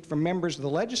received from members of the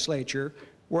legislature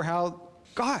were how,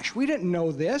 gosh, we didn't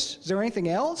know this. Is there anything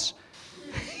else?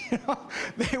 You know,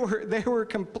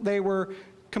 they were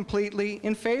completely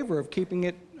in favor of keeping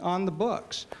it on the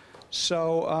books.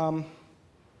 So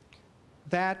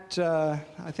that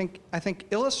I think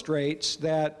illustrates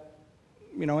that,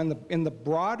 you know, in the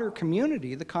broader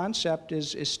community, the concept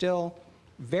is still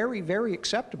very, very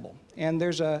acceptable. And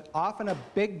there's often a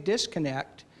big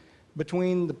disconnect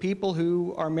between the people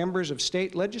who are members of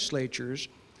state legislatures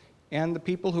and the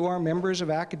people who are members of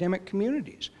academic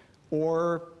communities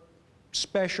or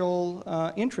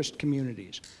special interest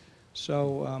communities.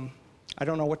 So I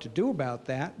don't know what to do about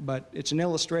that, but it's an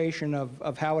illustration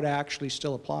of how it actually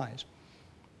still applies.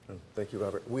 Thank you,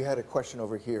 Robert. We had a question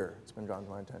over here. It's been drawn to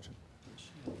my attention.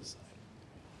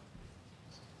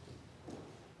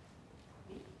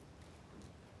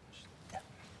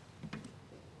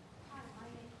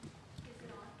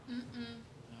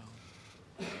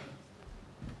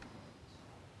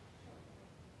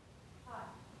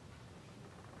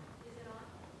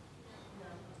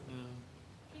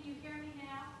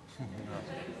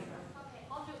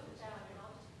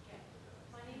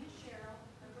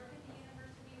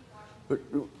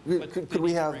 Could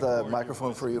we have the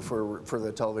microphone for you for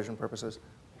the television purposes?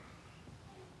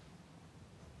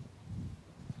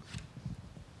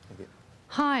 Thank you.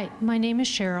 Hi, my name is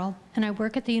Cheryl, and I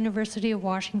work at the University of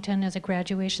Washington as a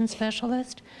graduation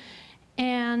specialist.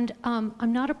 And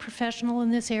I'm not a professional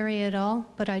in this area at all,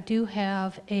 but I do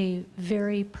have a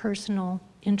very personal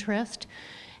interest.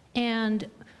 And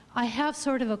I have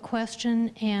sort of a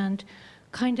question and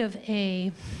kind of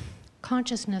a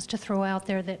consciousness to throw out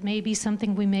there that may be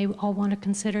something we may all want to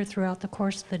consider throughout the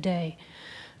course of the day.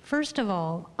 First of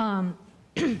all, I'm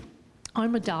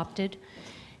adopted,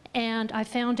 and I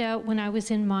found out when I was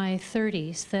in my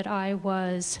 30s that I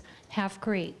was half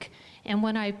Greek. And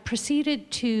when I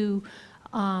proceeded to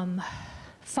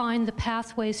find the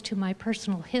pathways to my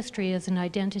personal history as an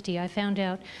identity, I found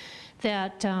out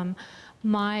that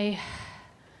my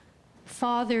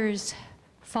father's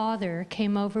father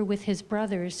came over with his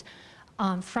brothers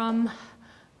from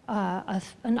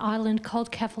an island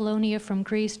called Kefalonia from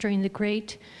Greece during the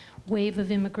great wave of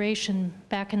immigration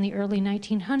back in the early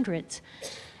 1900s.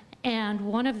 And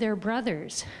one of their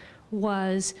brothers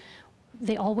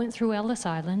they all went through Ellis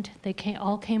Island. They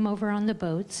all came over on the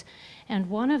boats. And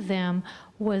one of them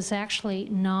was actually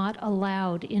not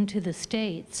allowed into the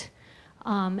States.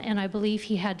 And I believe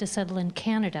he had to settle in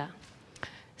Canada.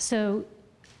 So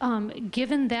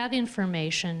given that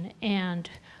information and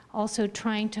also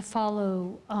trying to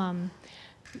follow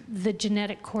the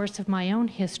genetic course of my own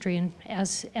history, and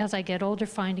as I get older,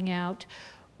 finding out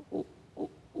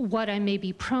what I may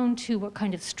be prone to, what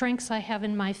kind of strengths I have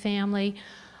in my family,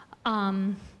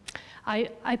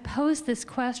 I pose this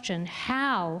question: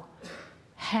 how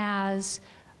has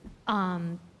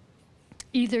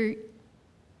either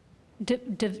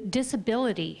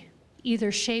disability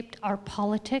either shaped our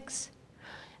politics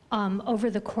over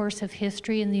the course of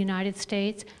history in the United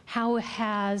States? How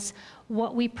has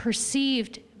what we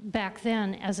perceived back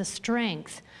then as a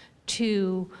strength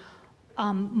to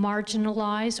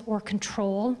marginalize or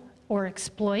control or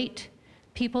exploit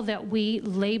people that we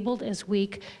labeled as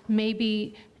weak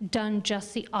maybe done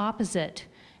just the opposite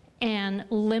and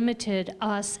limited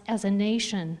us as a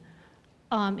nation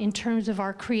in terms of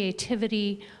our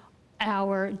creativity,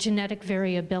 our genetic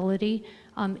variability?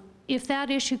 If that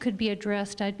issue could be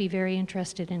addressed, I'd be very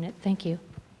interested in it. Thank you.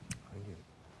 Thank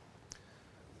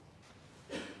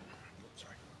you.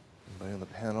 Sorry. Anybody on the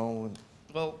panel?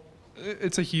 Well,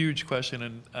 it's a huge question,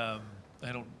 and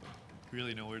I don't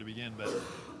really know where to begin.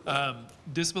 But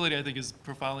disability, I think, has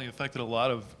profoundly affected a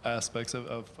lot of aspects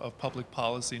of public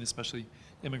policy, and especially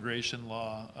immigration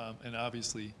law, and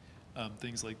obviously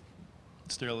things like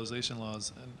sterilization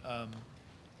laws. And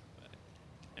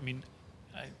I mean,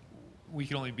 we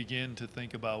can only begin to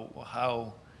think about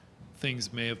how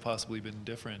things may have possibly been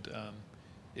different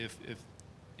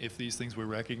if these things were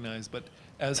recognized. But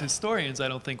as historians, I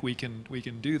don't think we can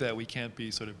do that. We can't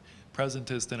be sort of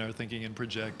presentist in our thinking and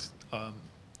project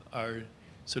our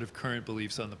sort of current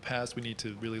beliefs on the past. We need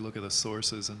to really look at the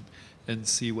sources and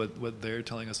see what they're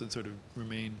telling us and sort of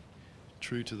remain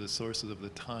true to the sources of the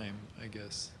time, I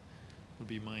guess, would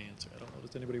be my answer. I don't know.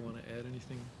 Does anybody want to add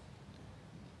anything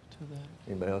to that?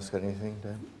 Anybody else got anything to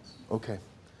add? Okay.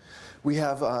 We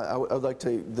have, I would like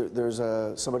to, there's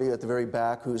somebody at the very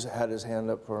back who's had his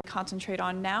hand up for. Concentrate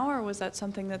on now, or was that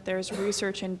something that there's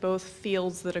research in both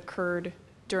fields that occurred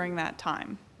during that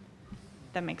time?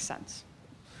 That makes sense.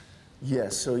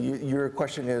 Yes, so your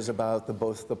question is about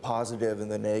both the positive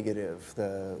and the negative,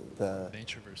 the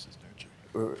nature versus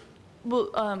nurture.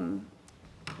 Well,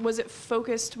 was it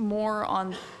focused more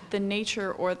on the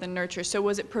nature or the nurture? So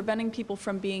was it preventing people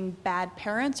from being bad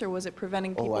parents, or was it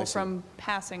preventing people from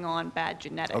passing on bad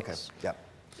genetics? Okay,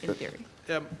 yeah. In theory.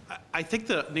 I think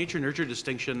the nature-nurture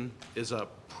distinction is a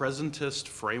presentist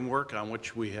framework on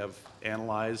which we have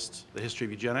analyzed the history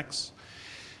of eugenics.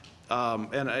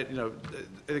 And I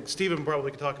think Stephen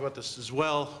probably could talk about this as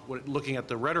well, looking at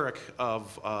the rhetoric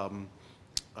of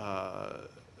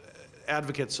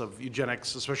advocates of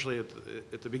eugenics, especially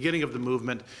at the beginning of the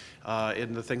movement,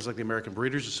 in the things like the American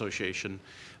Breeders Association.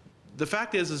 The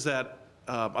fact is that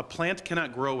a plant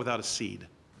cannot grow without a seed.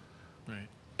 Right.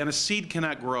 And a seed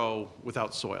cannot grow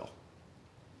without soil.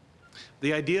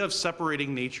 The idea of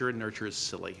separating nature and nurture is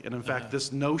silly. And in fact,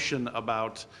 this notion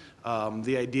about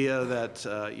the idea that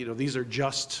these are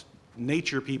just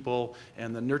nature people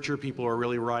and the nurture people are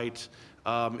really right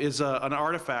is an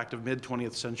artifact of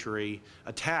mid-20th century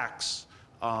attacks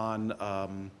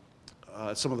on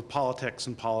some of the politics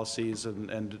and policies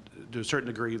and to a certain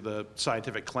degree the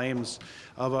scientific claims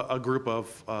of a group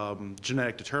of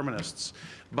genetic determinists.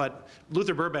 But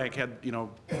Luther Burbank had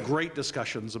great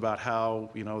discussions about how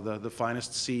the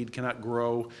finest seed cannot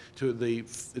grow to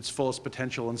its fullest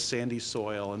potential in sandy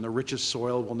soil, and the richest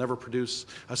soil will never produce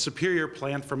a superior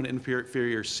plant from an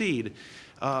inferior seed.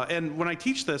 And when I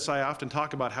teach this, I often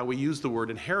talk about how we use the word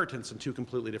inheritance in two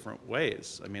completely different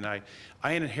ways. I mean, I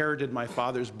inherited my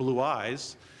father's blue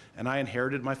eyes, and I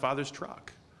inherited my father's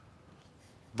truck.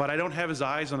 But I don't have his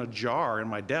eyes on a jar in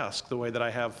my desk the way that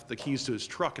I have the keys to his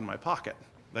truck in my pocket.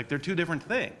 Like, they're two different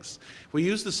things. We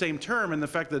use the same term, and the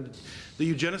fact that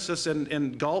the eugenicists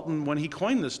and Galton, when he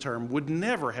coined this term, would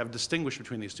never have distinguished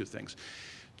between these two things.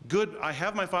 I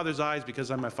have my father's eyes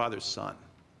because I'm my father's son.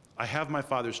 I have my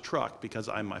father's truck because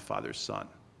I'm my father's son.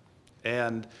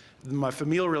 And my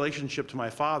familial relationship to my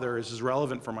father is as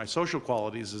relevant for my social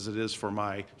qualities as it is for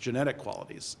my genetic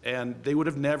qualities. And they would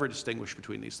have never distinguished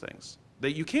between these things.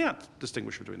 You can't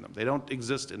distinguish between them. They don't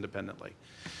exist independently.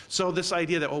 So this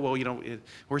idea that,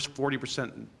 we're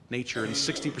 40% nature and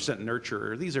 60%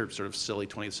 nurture, these are sort of silly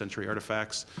 20th century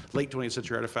artifacts, late 20th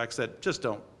century artifacts that just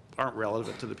aren't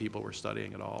relevant to the people we're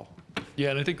studying at all.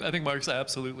 Yeah, and I think Mark's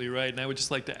absolutely right. And I would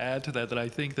just like to add to that I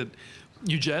think that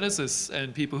eugenicists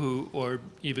and people who or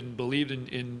even believed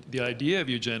in the idea of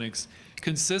eugenics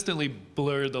consistently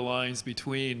blurred the lines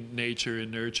between nature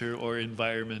and nurture, or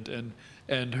environment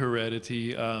and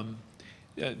heredity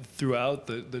throughout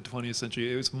the 20th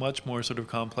century. It was much more sort of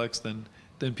complex than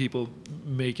people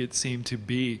make it seem to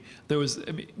be. There was,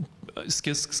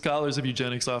 scholars of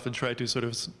eugenics often try to sort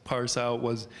of parse out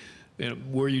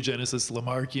were eugenicists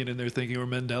Lamarckian in their thinking or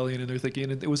Mendelian in their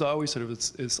thinking, and it was always sort of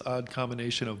this odd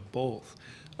combination of both.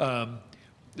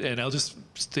 And I'll just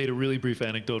state a really brief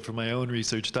anecdote from my own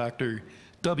research. Dr.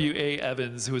 W.A.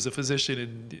 Evans, who was a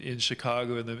physician in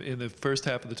Chicago in the first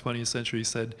half of the 20th century,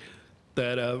 said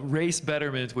that race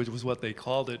betterment, which was what they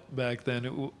called it back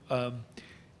then,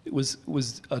 it was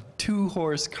a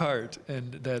 2-horse cart,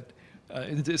 and that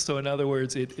so in other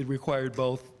words, it required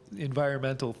both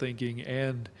environmental thinking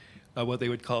and what they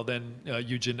would call then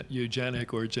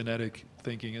eugenic or genetic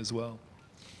thinking as well.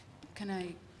 Can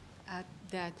I add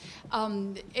that.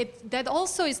 That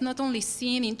also is not only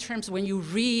seen in terms when you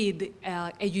read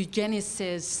a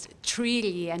eugenicist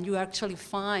treaty, and you actually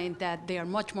find that they are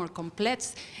much more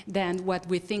complex than what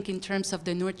we think in terms of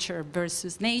the nurture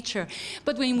versus nature.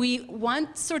 But when we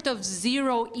want sort of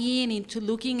zero in into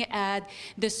looking at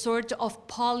the sort of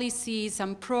policies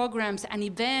and programs and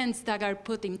events that are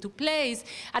put into place,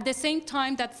 at the same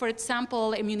time that, for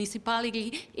example, a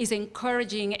municipality is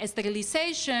encouraging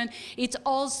sterilization, it's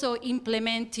also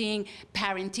implementing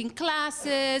parenting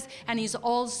classes, and is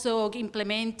also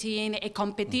implementing a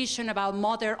competition about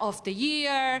Mother of the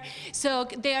Year. So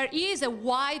there is a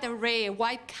wide array, a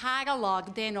wide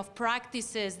catalog then of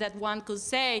practices that one could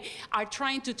say are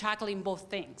trying to tackle in both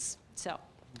things. So.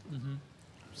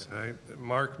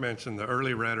 Mark mentioned the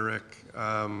early rhetoric.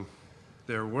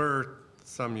 There were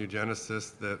some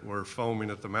eugenicists that were foaming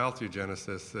at the mouth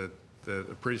eugenicists that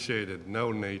appreciated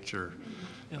no nature,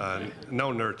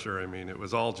 no nurture. I mean, it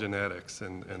was all genetics,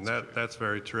 and that's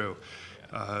very true.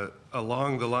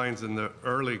 Along the lines in the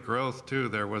early growth, too,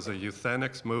 there was a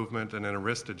euthenics movement and an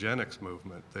aristogenics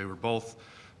movement. They were both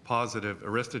positive.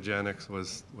 Aristogenics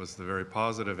was the very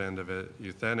positive end of it.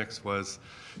 Euthenics was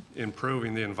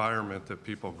improving the environment that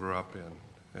people grew up in,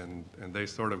 and they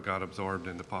sort of got absorbed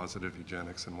into positive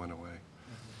eugenics and went away.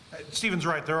 Stephen's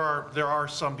right. There are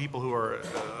some people who are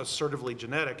assertively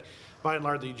genetic. By and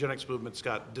large, the eugenics movement's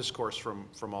got discourse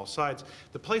from all sides.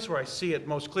 The place where I see it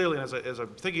most clearly, and as I'm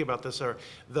thinking about this, are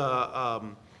the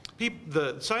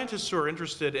scientists who are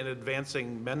interested in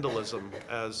advancing Mendelism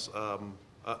as a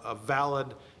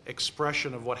valid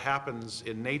expression of what happens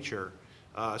in nature,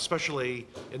 especially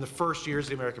in the first years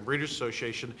of the American Breeders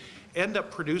Association, end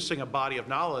up producing a body of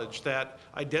knowledge that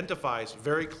identifies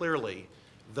very clearly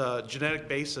the genetic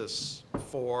basis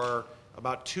for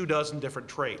about 24 different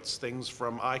traits, things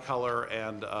from eye color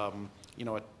and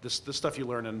this stuff you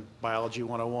learn in Biology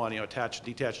 101, attached,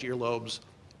 detached earlobes,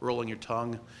 rolling your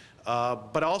tongue,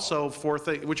 but also for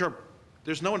things which are,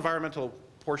 there's no environmental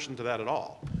portion to that at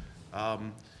all.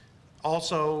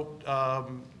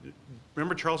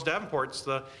 Remember Charles Davenport's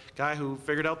the guy who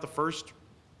figured out the first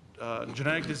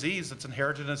genetic disease that's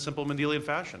inherited in a simple Mendelian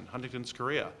fashion, Huntington's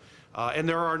chorea. And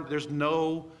and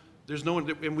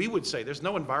we would say there's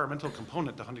no environmental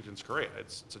component to Huntington's chorea.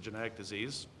 It's a genetic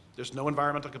disease. There's no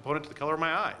environmental component to the color of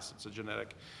my eyes. It's a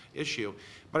genetic issue.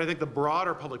 But I think the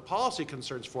broader public policy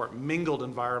concerns for it mingled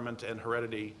environment and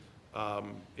heredity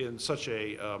in such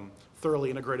a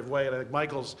thoroughly integrative way. And I think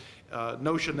Michael's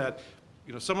notion that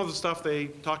some of the stuff they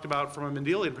talked about from a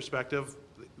Mendelian perspective,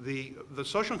 the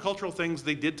social and cultural things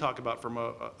they did talk about from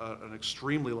an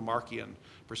extremely Lamarckian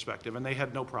perspective, and they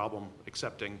had no problem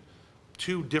accepting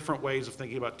two different ways of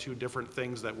thinking about two different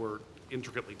things that were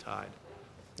intricately tied.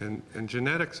 And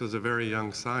genetics was a very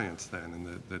young science then,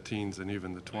 in the teens and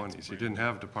even the 20s. You didn't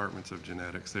have departments of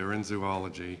genetics. They were in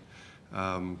zoology.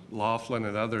 Laughlin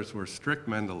and others were strict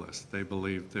Mendelists. They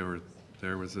believed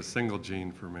there was a single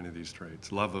gene for many of these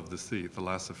traits. Love of the sea,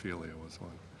 thalassophilia was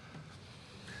one.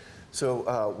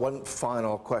 So one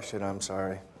final question, I'm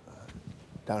sorry,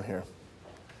 down here.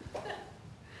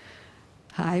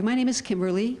 Hi, my name is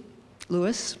Kimberly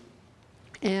Lewis,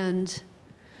 and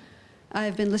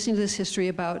I've been listening to this history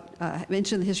about,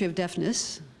 mentioned the history of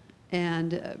deafness,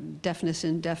 and deafness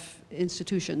in deaf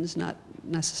institutions, not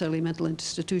necessarily mental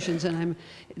institutions, and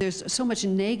there's so much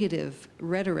negative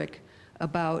rhetoric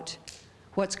about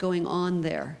what's going on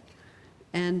there.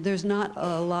 And there's not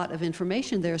a lot of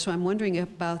information there, so I'm wondering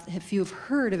about if you've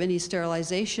heard of any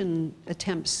sterilization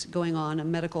attempts going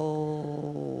on,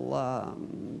 medical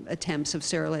attempts of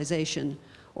sterilization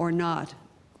or not.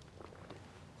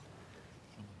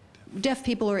 Deaf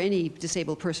people or any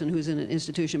disabled person who's in an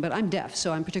institution, but I'm deaf,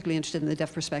 so I'm particularly interested in the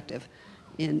deaf perspective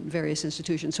in various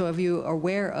institutions. So are you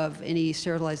aware of any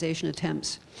sterilization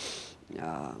attempts,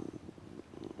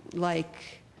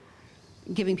 like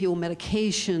giving people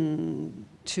medication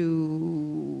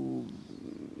to,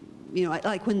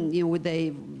 like when, would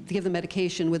they give them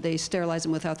medication, would they sterilize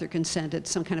them without their consent?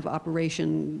 It's some kind of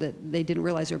operation that they didn't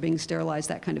realize they were being sterilized,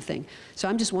 that kind of thing. So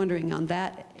I'm just wondering on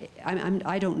that,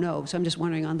 I don't know, so I'm just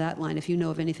wondering on that line if you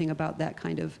know of anything about that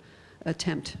kind of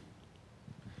attempt.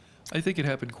 I think it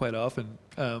happened quite often.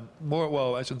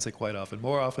 Well, I shouldn't say quite often,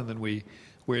 more often than we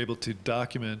were able to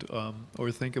document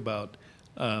or think about.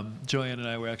 Joanne and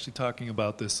I were actually talking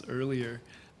about this earlier.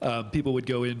 People would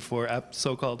go in for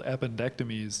so-called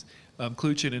appendectomies.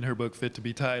 Kluchin, in her book Fit to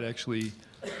be Tied, actually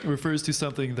refers to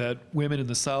something that women in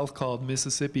the South called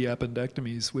Mississippi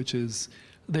appendectomies, which is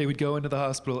they would go into the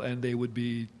hospital and they would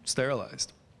be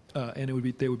sterilized, and they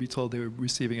would be told they were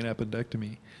receiving an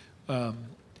appendectomy.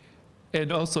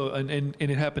 And also, and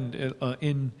it happened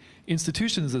in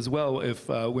institutions as well. If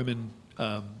women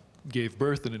gave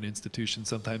birth in an institution,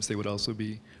 sometimes they would also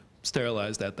be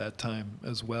sterilized at that time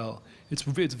as well. It's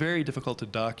very difficult to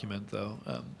document, though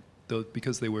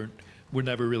because they were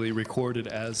never really recorded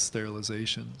as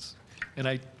sterilizations. And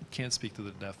I can't speak to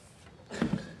the deaf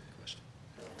question.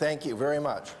 Thank you very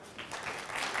much.